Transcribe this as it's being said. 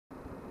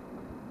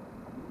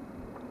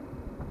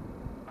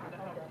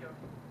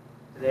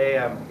Today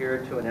I'm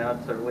here to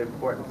announce a really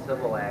important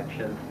civil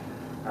action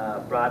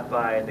brought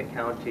by the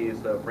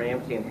counties of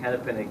Ramsey and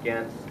Hennepin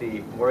against the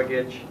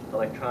Mortgage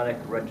Electronic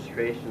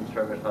Registration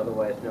Service,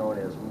 otherwise known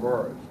as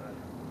MERS,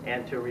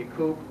 and to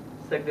recoup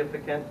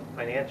significant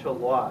financial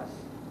loss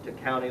to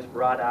counties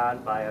brought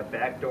on by a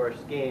backdoor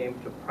scheme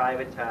to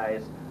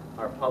privatize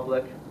our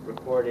public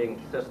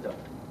recording system.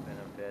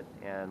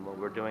 And what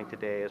we're doing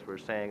today is we're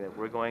saying that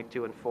we're going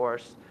to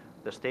enforce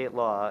the state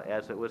law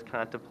as it was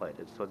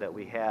contemplated so that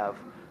we have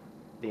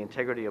the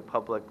integrity of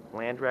public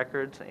land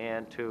records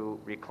and to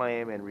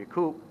reclaim and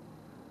recoup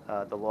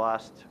the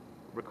lost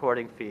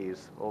recording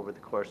fees over the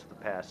course of the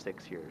past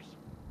 6 years.